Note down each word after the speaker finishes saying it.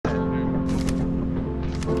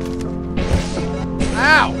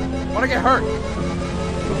Ow! Why'd I get hurt?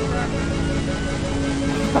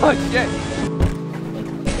 Oh shit!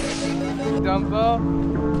 Dumbo.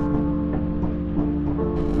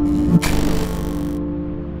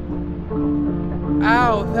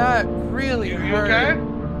 Ow, that really hurt. Okay?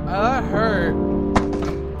 That hurt.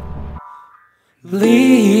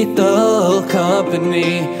 Lethal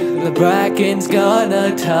company, the Bracken's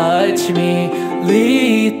gonna touch me.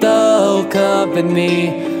 Lethal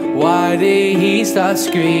company, why did he stop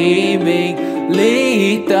screaming?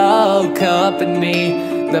 Lethal company,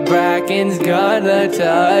 the Bracken's gonna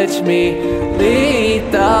touch me.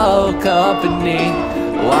 Lethal company,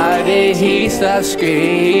 why did he stop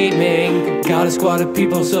screaming? Got a squad of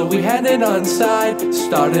people, so we headed on side.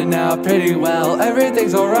 Starting out pretty well,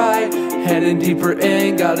 everything's alright. Heading deeper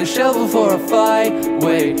in, got a shovel for a fight.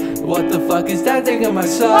 Wait, what the fuck is that thing on my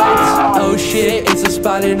sides? Oh shit, it's a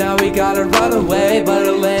spider, now we gotta run away. But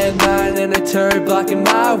a landmine and a turret blocking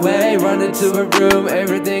my way. Run into a room,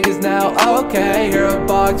 everything is now okay. Hear a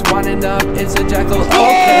box winding up, it's a jackal,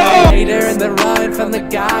 okay. Hater in the run from the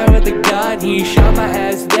guy with the gun. He shot my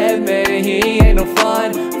ass dead, man, he ain't no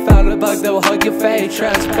fun. Found a bug that will hug your face,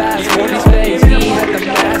 trespass, Morty's face. He had the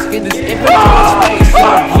mask in this infinite space.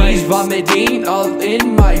 So he's vomiting all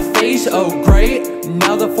in my face, oh great.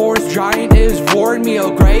 Now the forest giant is warning me, oh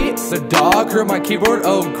great. The dog heard my keyboard,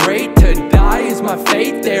 oh great. To die is my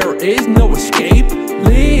fate, there is no escape.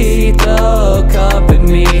 Lethal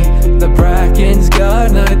company, the Bracken's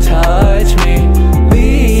gonna touch me.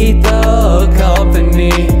 Lethal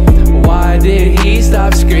company, why did he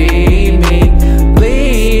stop screaming?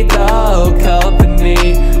 Lethal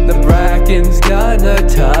company, the Bracken's gonna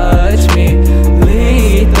touch me.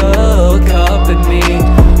 Lethal company,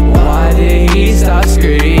 why did he stop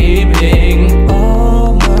screaming?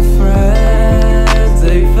 All my friends,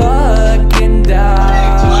 they fucking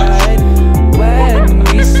died. When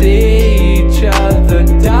we see each other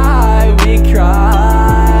die, we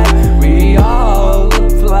cry. We all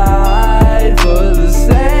applied for the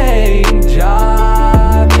same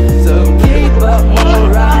job. So keep up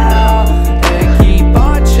morale and keep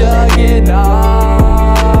on chugging on.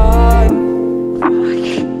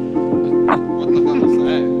 What the hell was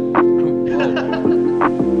that? Whoa.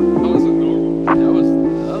 That wasn't normal. That was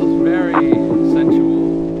very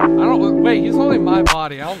sensual. I don't. Wait, he's holding my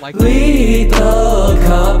body. I don't like that. Lethal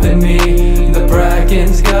company, the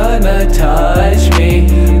Bracken's gonna touch me.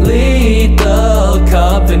 Lethal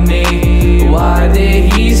company, why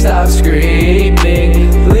did he stop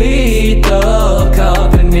screaming?